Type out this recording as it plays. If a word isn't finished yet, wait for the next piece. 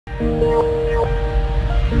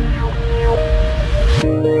Hey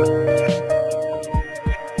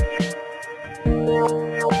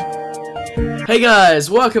guys,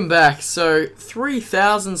 welcome back. So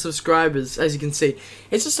 3,000 subscribers, as you can see.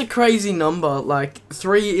 It's just a crazy number. Like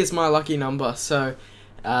 3 is my lucky number. So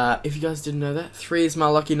if you guys didn't know that, 3 is my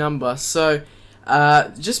lucky number. So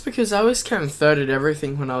just because I always came third at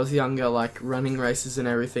everything when I was younger, like running races and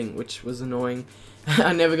everything, which was annoying.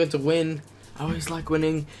 I never got to win. I always like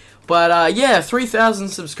winning. But yeah, 3,000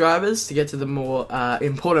 subscribers to get to the more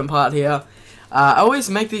important part here. I always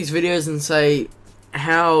make these videos and say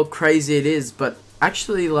how crazy it is, but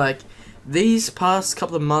actually, like, these past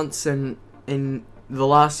couple of months and in the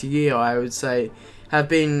last year, I would say, have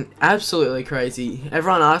been absolutely crazy.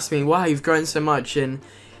 Everyone asks me, wow, you've grown so much, and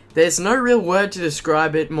there's no real word to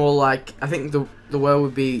describe it. More like, I think the word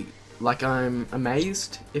would be like, I'm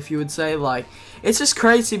amazed, if you would say. Like, it's just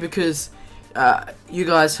crazy because you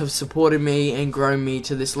guys have supported me and grown me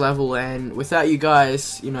to this level, and without you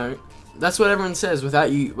guys, you know, that's what everyone says, without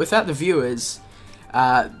the viewers,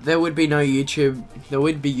 there would be no YouTube. There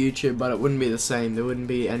would be YouTube, but it wouldn't be the same. There wouldn't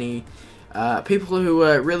be any people who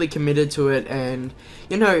were really committed to it. And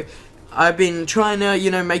you know, I've been trying to,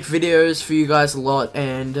 you know, make videos for you guys a lot,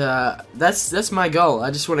 and that's my goal.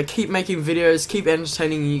 I just want to keep making videos, keep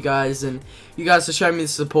entertaining you guys, and you guys have shown me the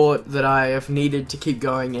support that I have needed to keep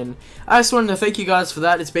going. And I just wanted to thank you guys for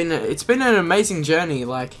that. It's been an amazing journey.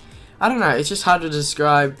 Like, I don't know, it's just hard to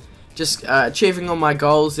describe. Just achieving all my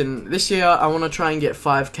goals, and this year I want to try and get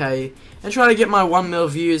 5k and try to get my 1 mil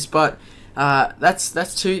views, but that's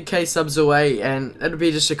 2k subs away, and it'll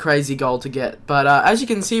be just a crazy goal to get. But as you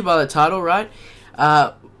can see by the title, right,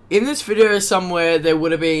 in this video somewhere there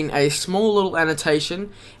would have been a small little annotation,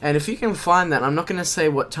 and if you can find that, I'm not going to say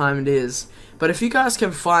what time it is, but if you guys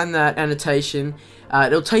can find that annotation,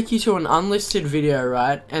 it'll take you to an unlisted video,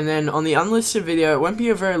 right? And then on the unlisted video, it won't be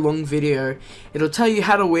a very long video. It'll tell you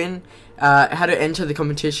how to win, how to enter the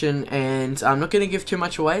competition, and I'm not going to give too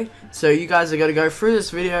much away. So you guys are going to go through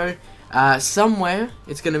this video somewhere.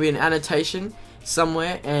 It's going to be an annotation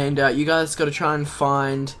somewhere, and you guys got to try and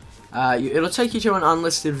find. It'll take you to an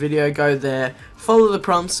unlisted video. Go there, follow the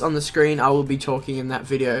prompts on the screen. I will be talking in that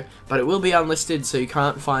video, but it will be unlisted, so you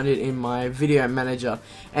can't find it in my video manager.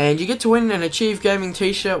 And you get to win an AchievedGaming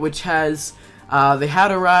t-shirt, which has the How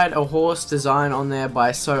to Ride a Horse design on there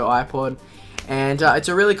by iPod, and it's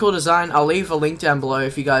a really cool design. I'll leave a link down below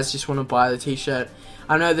if you guys just want to buy the t-shirt.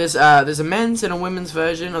 I know there's a men's and a women's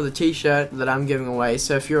version of the t-shirt that I'm giving away.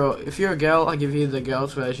 So if you're a girl, I'll give you the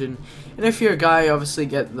girl's version, and if you're a guy, obviously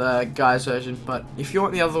get the guy's version. But if you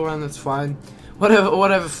want the other one, that's fine.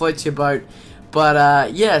 Whatever floats your boat.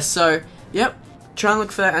 But yeah, so yep, try and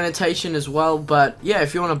look for that annotation as well. But yeah,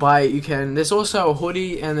 if you want to buy it, you can. There's also a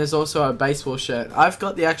hoodie and there's also a baseball shirt. I've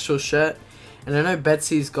got the actual shirt, and I know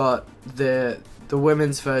Betsy's got the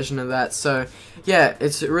women's version of that. So yeah,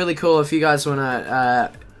 it's really cool. If you guys want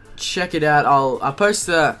to check it out, I'll post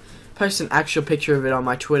an actual picture of it on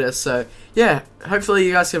my Twitter. So yeah, hopefully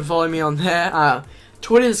you guys can follow me on there.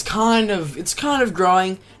 Twitter's kind of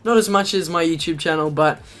growing, not as much as my YouTube channel,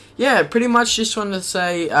 but yeah, pretty much just wanted to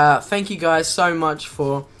say thank you guys so much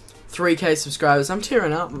for 3k subscribers. I'm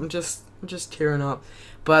tearing up. I'm just tearing up.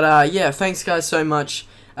 But yeah, thanks guys so much.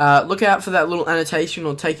 Look out for that little annotation.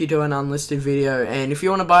 It'll take you to an unlisted video, and if you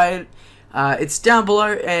want to buy it, it's down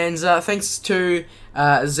below. And thanks to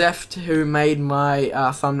Zeft, who made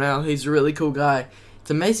my thumbnail. He's a really cool guy. It's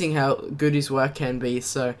amazing how good his work can be.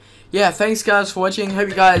 So yeah, thanks guys for watching. Hope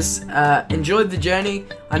you guys enjoyed the journey.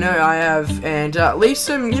 I know I have. And leave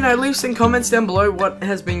some comments down below. What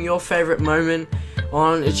has been your favorite moment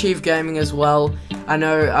on AchievedGaming as well? I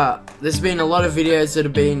know there's been a lot of videos that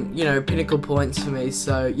have been, you know, pinnacle points for me.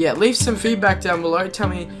 So yeah, leave some feedback down below. Tell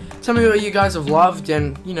me what you guys have loved,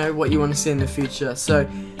 and you know what you want to see in the future. So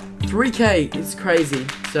 3k is crazy.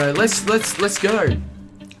 So let's go.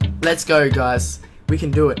 Let's go, guys. We can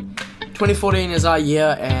do it. 2014 is our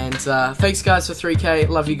year, and thanks guys for 3k.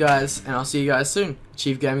 Love you guys, and I'll see you guys soon.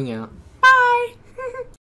 AchievedGaming out.